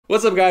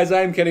What's up, guys?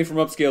 I'm Kenny from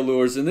Upscale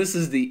Lures, and this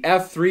is the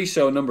F3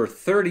 show number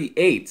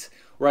 38,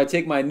 where I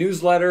take my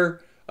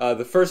newsletter,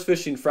 the First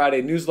Fishing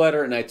Friday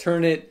newsletter, and I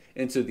turn it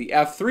into the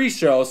F3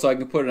 show so I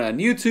can put it on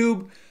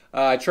YouTube.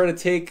 I try to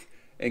take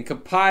and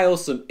compile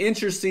some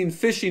interesting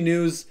fishing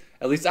news.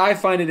 At least I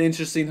find it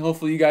interesting.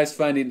 Hopefully you guys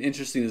find it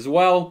interesting as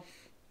well.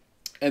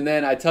 And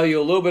then I tell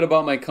you a little bit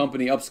about my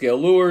company, Upscale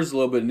Lures, a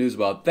little bit of news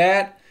about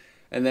that.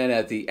 And then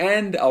at the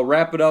end, I'll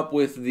wrap it up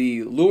with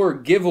the lure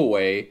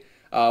giveaway,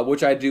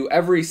 which I do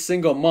every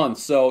single month.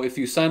 So if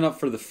you sign up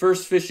for the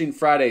First Fishing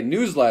Friday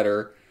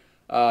newsletter,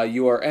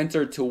 you are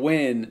entered to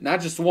win, not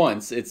just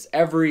once, it's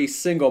every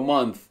single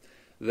month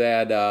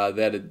that,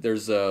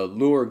 there's a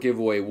lure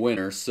giveaway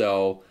winner.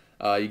 So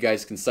you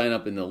guys can sign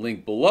up in the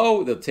link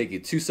below. It'll take you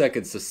 2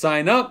 seconds to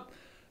sign up.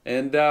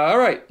 And all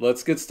right,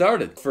 let's get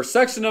started. For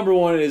section number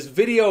 1, it is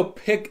video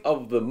pick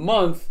of the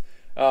month.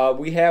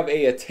 We have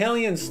a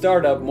Italian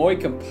startup, Moi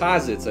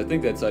Composites, I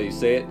think that's how you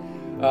say it.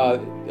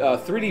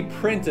 3D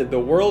printed the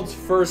world's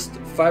first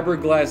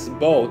fiberglass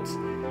boat.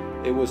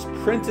 It was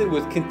printed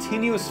with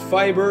continuous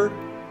fiber,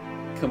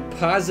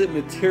 composite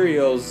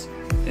materials,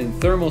 and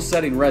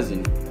thermosetting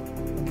resin.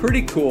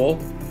 Pretty cool.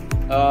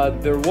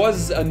 There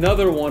was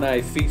another one I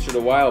featured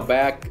a while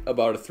back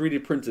about a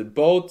 3D printed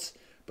boat,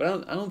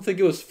 but I don't think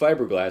it was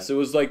fiberglass. It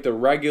was like the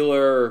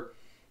regular,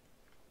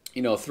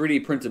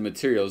 3D printed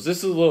materials. This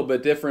is a little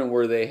bit different,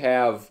 where they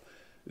have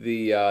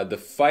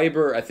the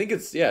fiber. I think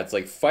it's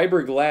like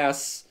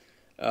fiberglass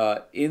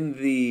in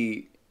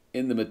the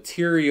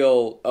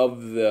material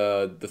of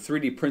the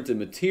 3D printed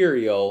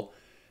material,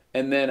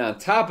 and then on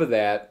top of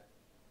that,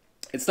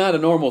 it's not a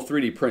normal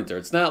 3D printer.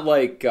 It's not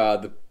like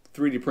the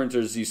 3D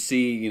printers you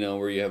see,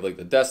 where you have like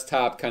the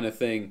desktop kind of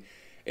thing.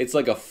 It's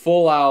like a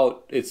full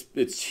out.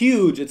 It's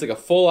huge. It's like a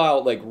full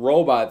out like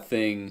robot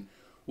thing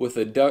with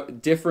a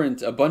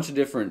bunch of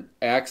different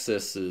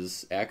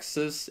axes,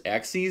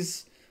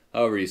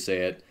 however you say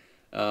it,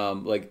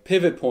 like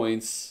pivot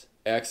points,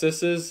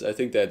 axes, I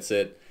think that's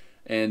it.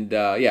 And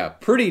yeah,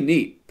 pretty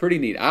neat.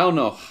 I don't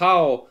know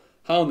how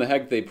in the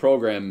heck they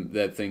program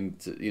that thing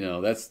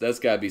to, that's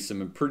got to be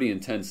some pretty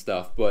intense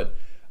stuff, but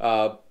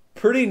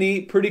pretty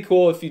neat, pretty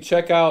cool. If you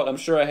check out, I'm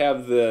sure I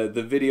have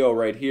the video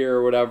right here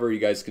or whatever, you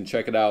guys can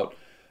check it out.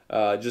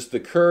 Just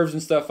the curves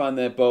and stuff on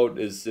that boat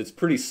it's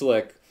pretty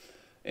slick.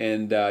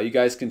 And you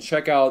guys can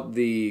check out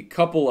the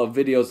couple of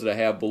videos that I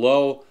have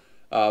below.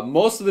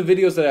 Most of the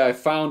videos that I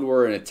found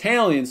were in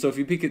Italian, so if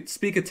you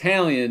speak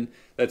Italian,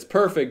 that's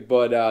perfect,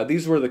 but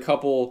these were the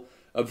couple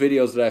of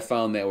videos that I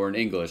found that were in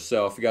English.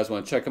 So if you guys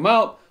want to check them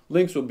out,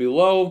 links will be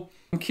below.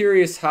 I'm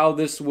curious how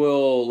this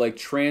will like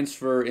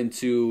transfer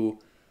into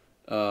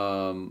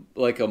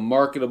like a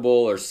marketable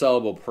or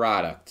sellable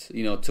product.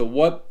 To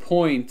what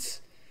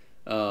point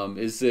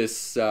is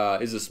this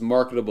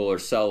marketable or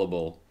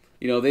sellable?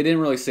 They didn't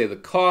really say the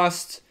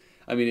cost.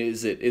 I mean,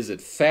 is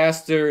it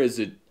faster? Is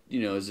it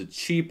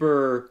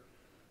cheaper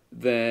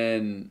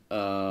than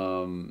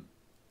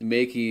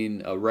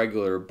making a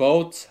regular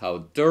boat? How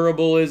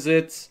durable is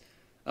it?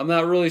 I'm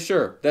not really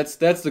sure. That's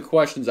the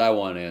questions I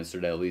want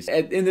answered, at least.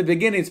 In the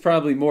beginning, it's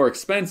probably more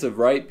expensive,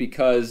 right?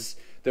 Because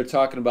they're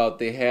talking about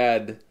they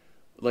had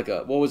like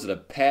a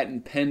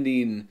patent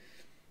pending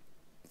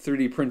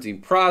 3D printing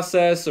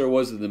process, or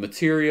was it the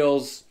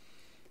materials?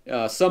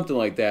 Something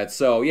like that.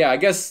 So yeah, I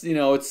guess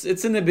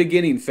it's in the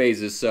beginning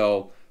phases,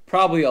 so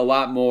probably a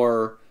lot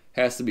more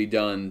has to be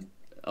done,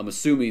 I'm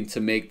assuming, to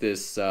make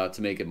this to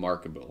make it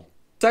marketable.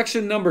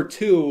 Section number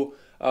 2,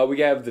 we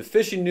have the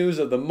fishing news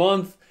of the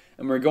month,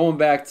 and we're going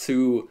back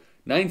to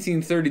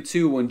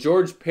 1932 when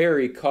George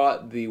Perry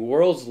caught the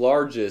world's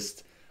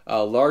largest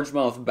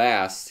largemouth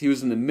bass. He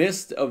was in the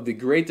midst of the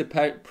Great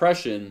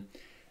Depression,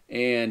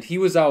 and he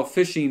was out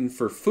fishing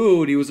for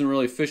food. He wasn't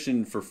really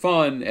fishing for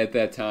fun at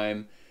that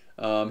time.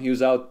 He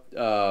was out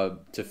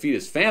to feed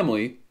his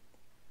family,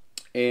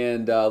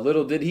 and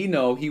little did he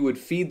know he would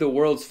feed the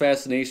world's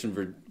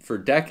fascination for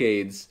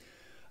decades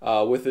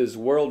with his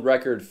world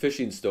record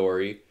fishing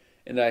story.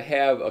 And I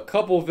have a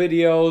couple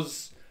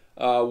videos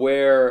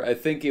where I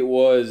think it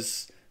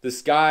was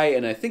this guy,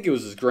 and I think it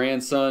was his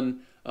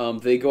grandson.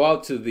 They go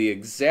out to the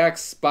exact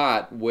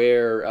spot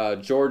where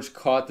George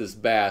caught this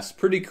bass.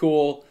 Pretty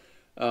cool.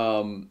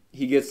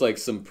 He gets like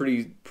some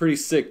pretty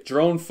sick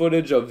drone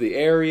footage of the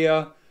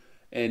area,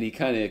 and he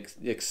kind of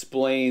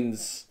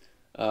explains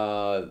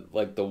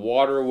like the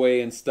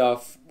waterway and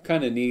stuff.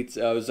 Kind of neat.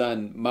 It was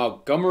on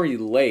Montgomery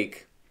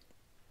Lake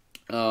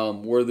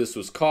where this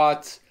was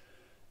caught.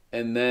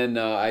 And then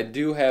I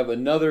do have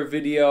another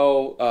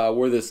video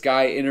where this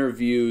guy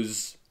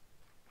interviews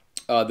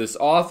this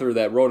author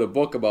that wrote a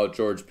book about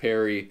George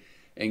Perry,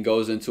 and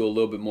goes into a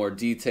little bit more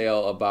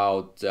detail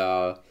about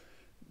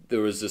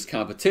there was this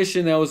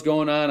competition that was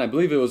going on. I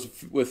believe it was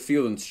with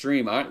Field and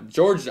Stream.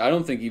 George, I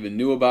don't think, even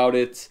knew about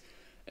it.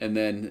 And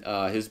then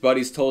his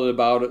buddies told him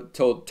about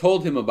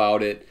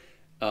it,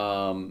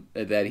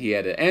 that he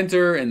had to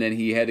enter, and then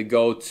he had to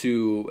go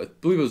to, I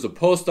believe it was a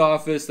post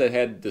office that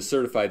had the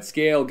certified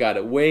scale, got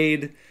it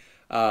weighed,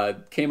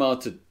 came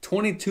out to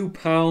 22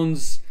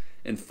 pounds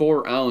and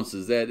 4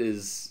 ounces. That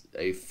is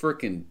a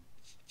freaking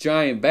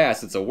giant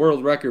bass. It's a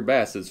world record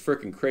bass. It's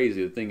freaking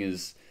crazy. The thing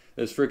is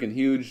freaking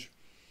huge.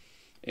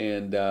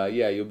 And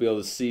yeah, you'll be able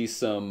to see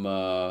some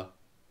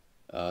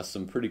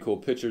pretty cool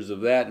pictures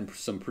of that and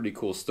some pretty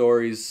cool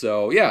stories.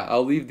 So yeah,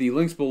 I'll leave the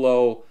links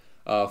below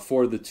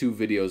for the 2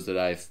 videos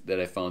that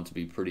I found to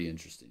be pretty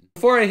interesting.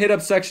 Before I hit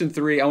up section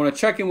 3, I want to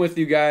check in with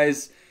you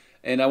guys,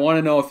 and I want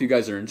to know if you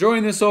guys are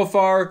enjoying this so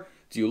far.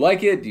 Do you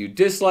like it? Do you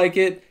dislike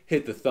it?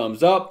 Hit the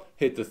thumbs up,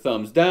 hit the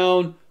thumbs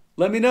down.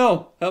 Let me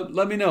know.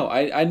 Let me know.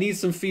 I need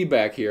some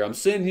feedback here. I'm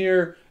sitting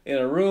here in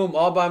a room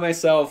all by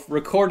myself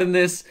recording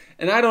this,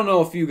 and I don't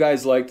know if you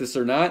guys like this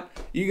or not.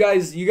 You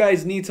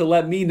guys need to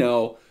let me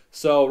know.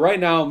 So right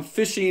now I'm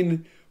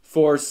fishing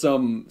for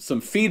some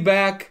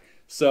feedback.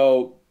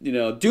 So, you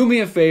know, do me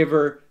a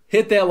favor,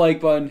 hit that like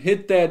button,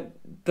 hit that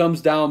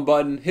thumbs down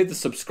button, hit the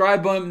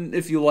subscribe button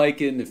if you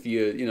like it, and if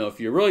if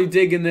you're really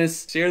digging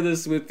this, share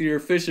this with your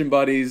fishing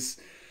buddies,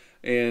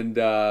 and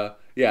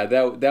yeah,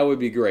 that would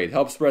be great.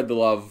 Help spread the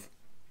love.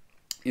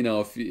 You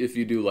know, if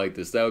you do like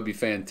this, that would be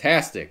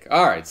fantastic.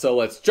 All right, so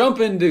let's jump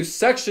into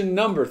section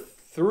number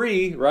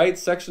 3, right?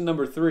 Section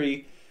number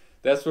 3.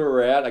 That's where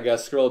we're at. I got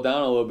to scroll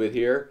down a little bit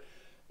here.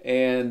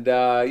 And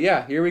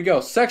yeah, here we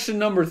go. Section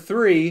number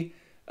 3.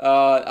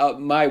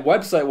 My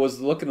website was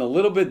looking a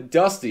little bit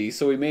dusty,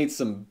 so we made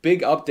some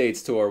big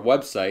updates to our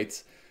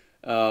website.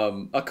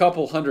 A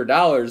couple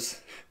 $100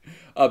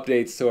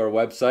 updates to our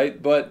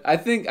website, but I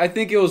think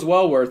it was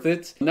well worth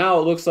it. Now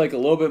it looks like a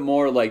little bit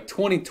more like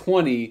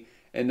 2020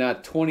 and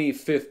not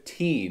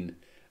 2015.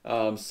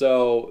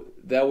 So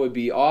that would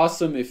be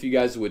awesome if you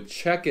guys would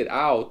check it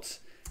out,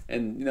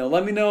 and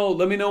let me know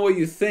what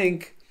you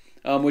think.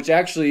 Which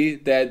actually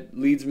that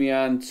leads me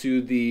on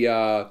to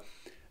the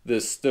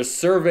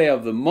survey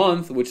of the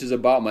month, which is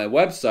about my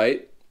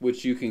website,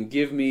 which you can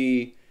give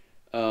me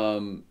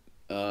some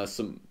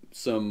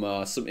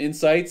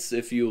insights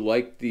if you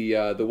like the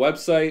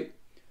website.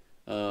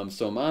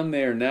 So I'm on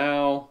there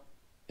now,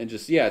 and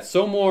just it's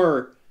so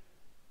more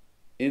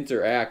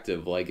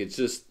interactive. Like, it's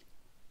just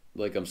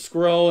like I'm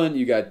scrolling.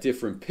 You got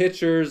different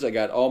pictures. I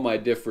got all my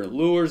different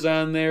lures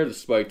on there: the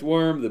spiked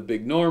worm, the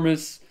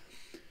Bignourmous,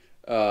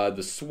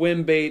 the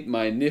swim bait,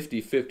 my nifty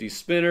 50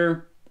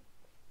 spinner.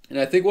 And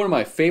I think one of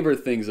my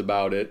favorite things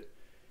about it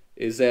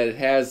is that it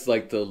has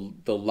like the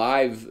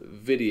live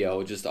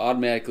video. It just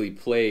automatically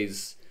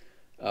plays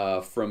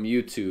from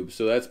YouTube.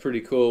 So that's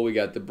pretty cool. We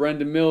got the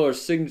Brendan Miller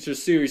Signature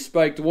Series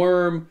Spiked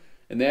Worm,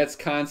 and that's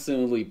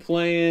constantly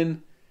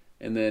playing.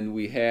 And then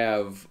we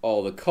have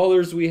all the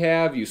colors we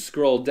have. You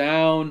scroll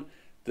down,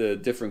 the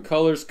different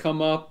colors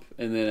come up,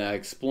 and then I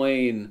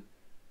explain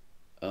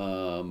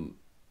all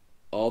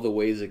the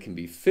ways it can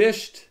be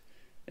fished.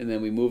 And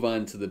then we move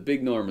on to the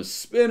Bignormous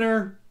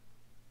spinner.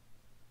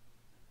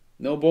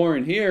 No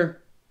boring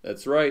here.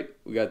 That's right.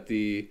 We got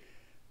the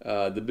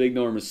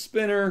Bignormous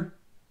spinner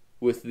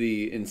with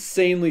the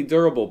insanely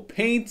durable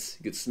paint.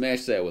 You could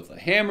smash that with a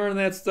hammer and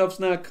that stuff's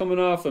not coming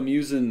off. I'm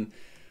using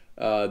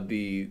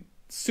the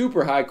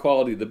super high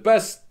quality, the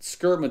best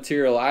skirt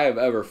material I have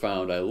ever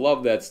found. I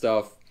love that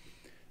stuff.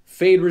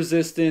 Fade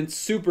resistant,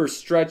 super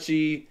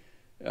stretchy,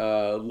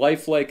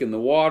 lifelike in the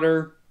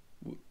water,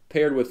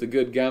 paired with a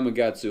good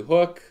Gamakatsu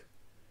hook.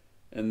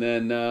 And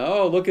then,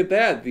 oh, look at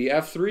that, the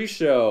F3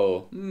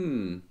 show.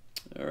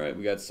 All right,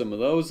 we got some of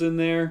those in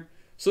there.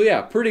 So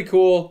yeah, pretty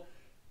cool.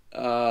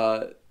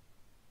 I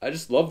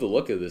just love the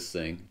look of this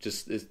thing.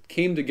 Just, it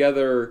came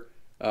together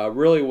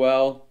really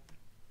well.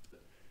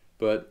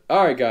 But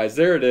all right, guys,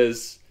 there it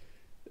is.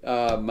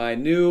 My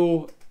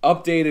new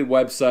updated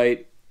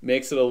website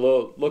makes it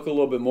look a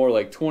little bit more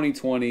like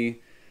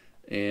 2020,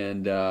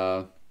 and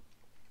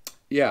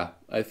yeah,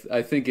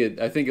 I think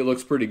it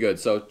looks pretty good.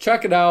 So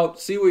check it out,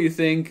 see what you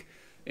think,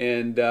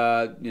 and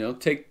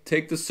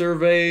take the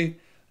survey.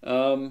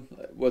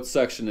 What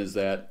section is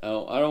that?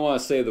 I don't want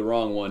to say the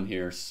wrong one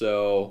here,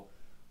 so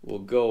we'll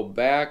go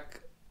back.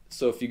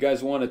 So if you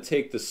guys want to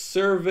take the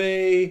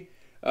survey,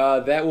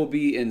 that will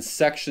be in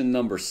section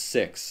number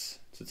 6.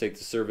 To take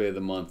the survey of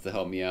the month to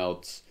help me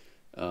out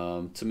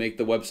to make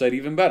the website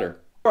even better.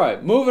 All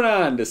right, moving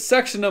on to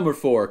section number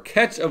 4,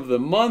 catch of the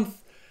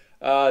month.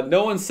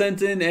 No one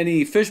sent in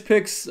any fish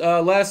pics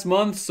last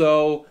month,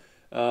 so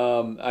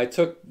I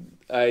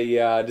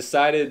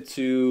decided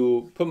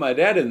to put my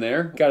dad in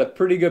there. Got a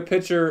pretty good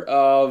picture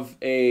of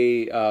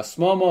a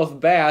smallmouth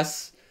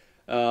bass.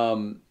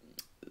 I'll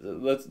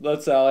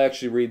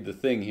actually read the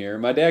thing here.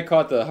 My dad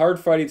caught the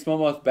hard-fighting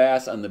smallmouth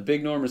bass on the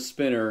Bignormous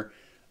spinner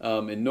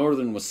in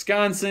northern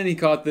Wisconsin. He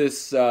caught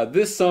this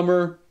this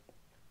summer,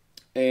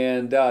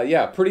 and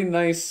yeah, pretty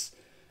nice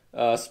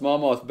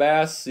smallmouth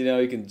bass.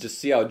 You can just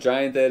see how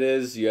giant that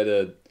is. He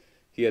had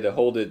to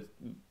hold it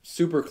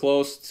super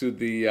close to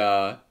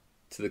the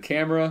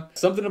camera.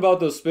 Something about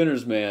those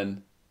spinners,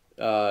 man,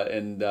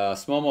 and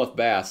smallmouth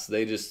bass.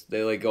 They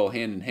like go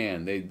hand in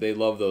hand. They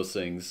love those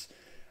things.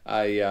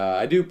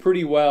 I do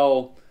pretty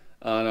well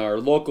on our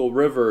local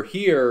river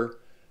here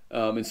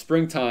in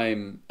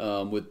springtime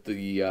with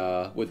the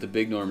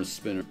Bignormous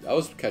spinner. I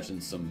was catching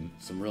some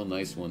real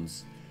nice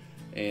ones,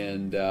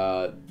 and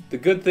the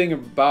good thing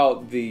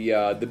about the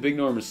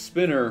Bignormous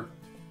spinner,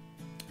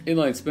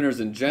 inline spinners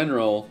in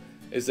general,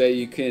 is that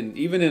you can,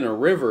 even in a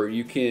river,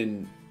 you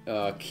can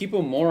keep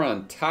them more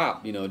on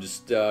top. You know,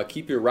 just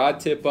keep your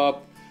rod tip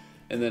up,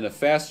 and then a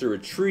faster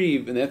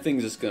retrieve, and that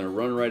thing's just gonna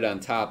run right on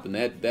top. And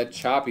that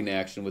chopping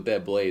action with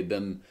that blade,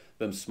 them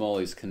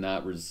smallies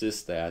cannot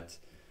resist that.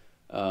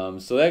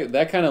 So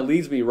that kind of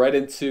leads me right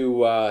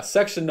into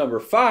section number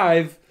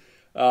 5,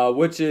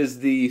 which is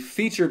the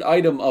featured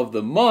item of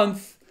the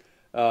month.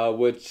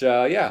 Which,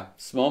 yeah,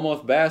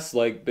 smallmouth bass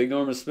like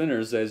Bignormous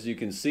spinners, as you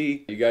can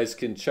see. You guys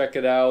can check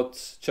it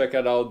out. Check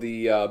out all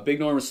the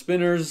Bignormous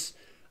spinners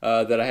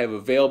that I have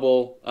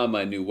available on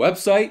my new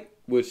website,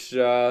 which,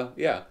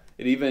 yeah,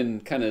 it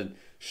even kind of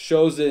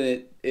shows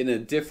it in a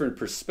different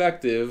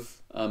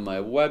perspective on my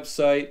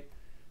website.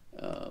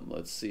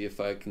 Let's see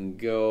if I can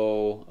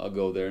go. I'll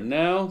go there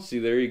now. See,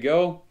 there you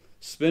go.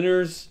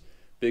 Spinners,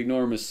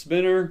 Bignormous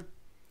spinner.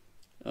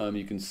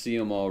 You can see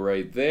them all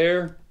right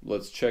there.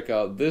 Let's check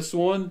out this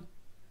one.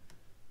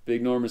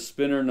 Bignormous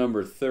spinner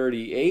number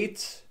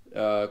 38.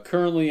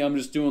 Currently, I'm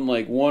just doing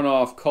like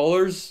one-off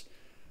colors.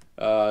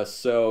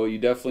 So you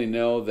definitely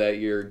know that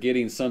you're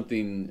getting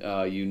something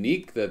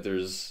unique, that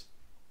there's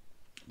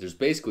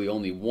basically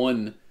only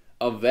one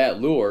of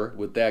that lure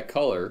with that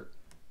color,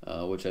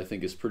 which I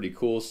think is pretty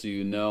cool. So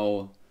you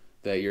know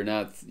that you're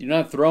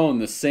not throwing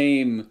the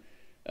same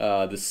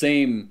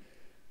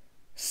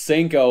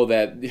Senko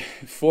that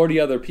 40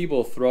 other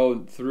people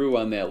threw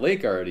on that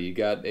lake already. You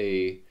got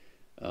a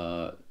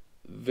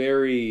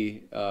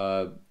very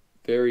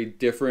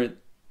different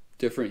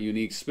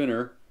unique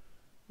spinner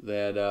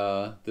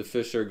that the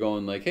fish are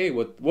going like, hey,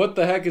 what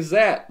the heck is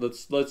that?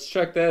 Let's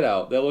check that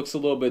out. That looks a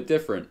little bit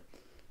different.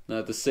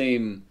 Not the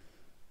same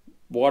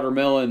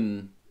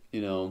watermelon,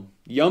 you know,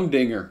 yum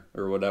dinger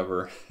or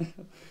whatever.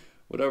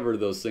 Whatever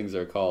those things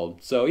are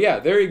called. So yeah,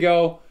 there you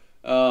go.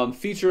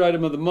 Featured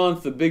item of the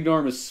month, the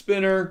Bignormous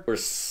spinner. We're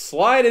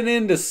sliding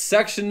into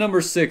section number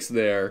 6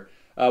 there,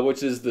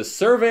 which is the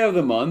survey of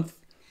the month.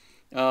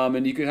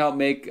 And you can help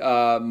make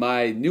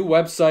my new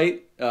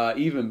website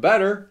even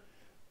better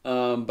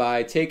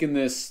by taking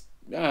this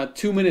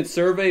 2-minute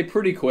survey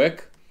pretty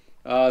quick.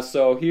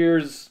 So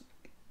here's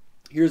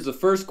the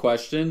first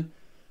question.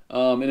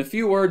 In a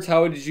few words,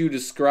 how would you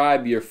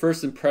describe your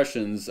first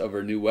impressions of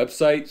our new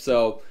website?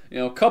 So, you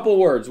know, a couple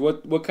words.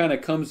 What kind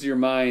of comes to your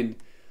mind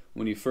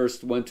when you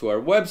first went to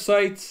our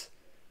website?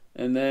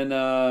 And then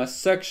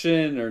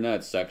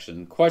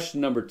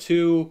question number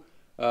 2,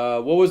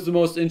 what was the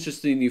most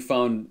interesting you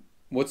found?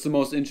 What's the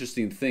most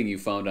interesting thing you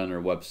found on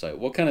our website?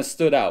 What kind of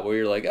stood out where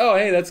you're like, oh,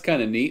 hey, that's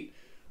kind of neat,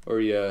 or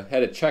you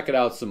had to check it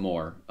out some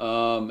more?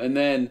 And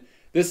then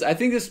I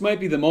think this might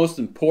be the most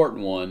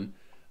important one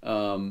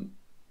to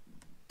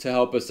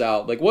help us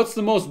out. Like, what's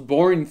the most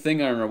boring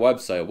thing on our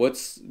website?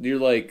 You're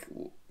like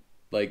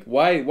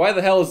why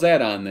the hell is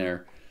that on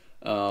there?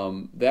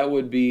 That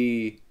would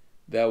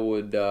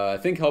I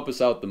think help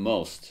us out the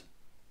most.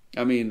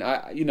 I mean,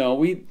 I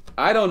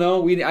don't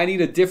know. I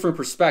need a different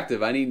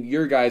perspective. I need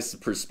your guys'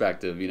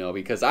 perspective, you know,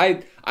 because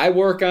I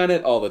work on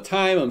it all the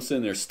time. I'm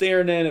sitting there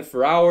staring at it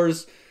for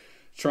hours,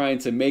 trying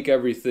to make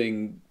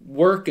everything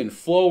work and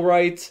flow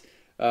right.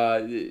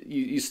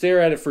 You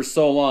stare at it for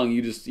so long,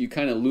 you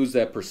kind of lose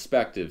that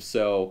perspective.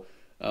 So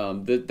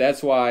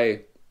that's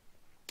why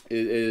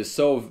it is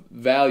so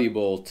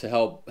valuable to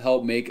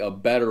help make a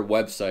better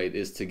website,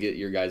 is to get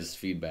your guys'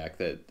 feedback.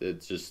 That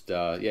it's just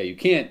yeah, you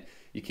can't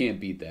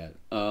beat that.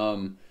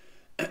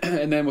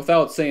 And then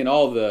without saying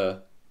all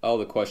the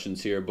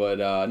questions here, but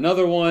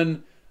another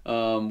one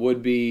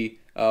would be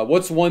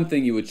what's one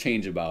thing you would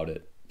change about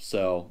it?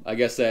 So I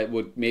guess that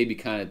would maybe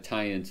kind of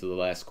tie into the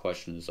last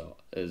question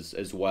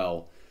as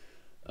well.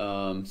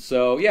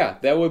 So yeah,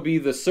 that would be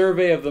the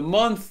survey of the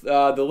month.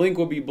 The link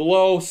will be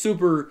below.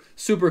 Super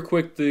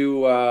quick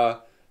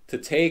to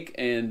take,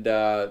 and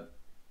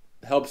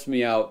helps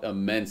me out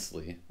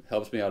immensely. So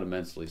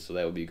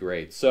that would be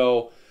great.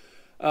 So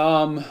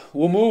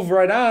we'll move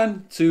right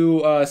on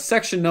to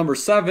section number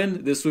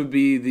 7. This would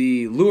be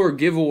the lure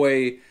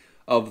giveaway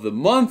of the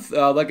month.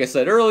 Like I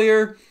said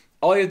earlier,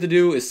 all you have to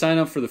do is sign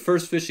up for the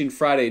First Fishing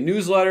Friday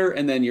newsletter,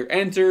 and then you're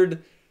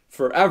entered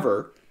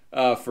forever.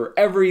 For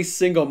every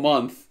single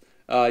month,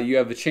 you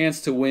have a chance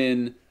to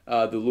win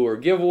the lure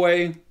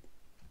giveaway.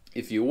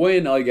 If you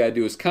win, all you gotta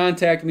do is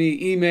contact me,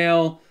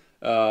 email,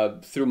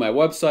 through my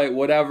website,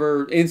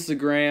 whatever,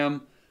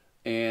 Instagram,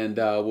 and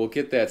we'll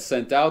get that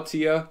sent out to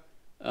you.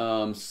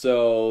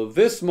 So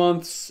this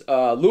month's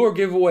lure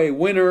giveaway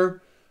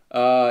winner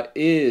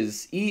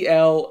is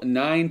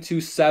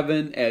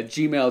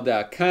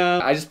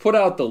el927@gmail.com. I just put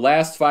out the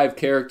last 5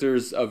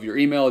 characters of your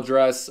email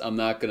address. I'm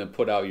not going to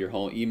put out your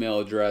whole email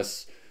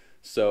address.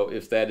 So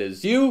if that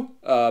is you,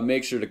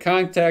 make sure to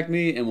contact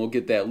me and we'll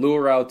get that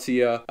lure out to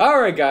you.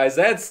 Alright guys,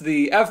 that's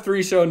the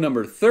F3 show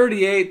number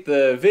 38,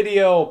 the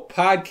video,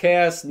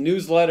 podcast,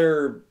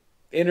 newsletter,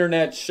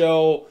 internet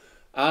show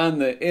on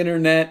the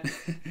internet.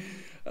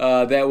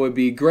 That would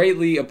be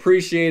greatly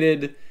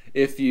appreciated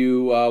if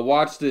you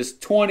watch this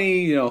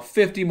 20,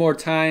 50 more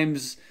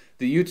times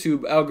the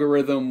YouTube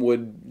algorithm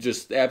would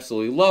just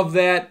absolutely love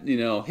that. You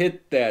know,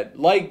 hit that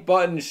like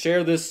button,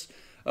 share this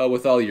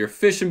with all your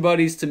fishing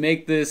buddies to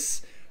make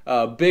this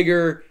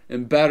bigger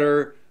and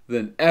better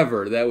than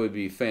ever. That would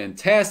be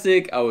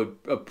fantastic. I would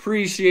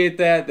appreciate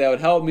that. That would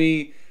help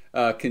me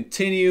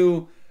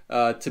continue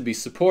to be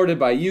supported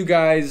by you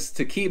guys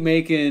to keep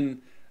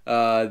making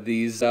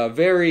these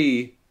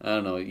very, I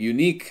don't know,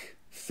 unique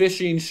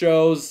fishing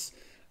shows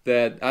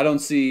that I don't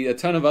see a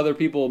ton of other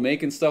people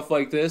making stuff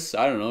like this.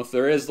 I don't know. If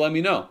there is, let me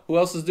know. Who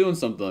else is doing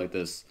something like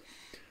this?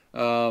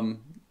 I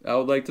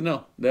would like to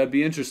know. That'd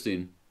be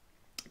interesting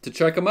to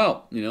check them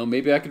out. You know,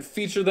 maybe I could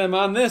feature them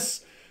on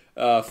this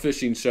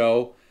fishing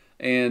show.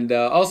 And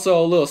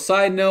also a little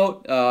side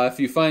note, if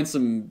you find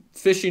some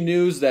fishing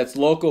news that's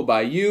local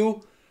by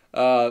you,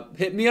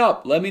 hit me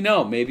up. Let me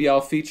know. Maybe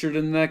I'll feature it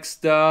in the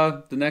next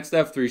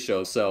F3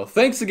 show. So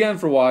thanks again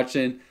for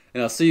watching,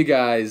 and I'll see you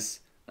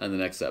guys on the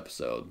next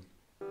episode.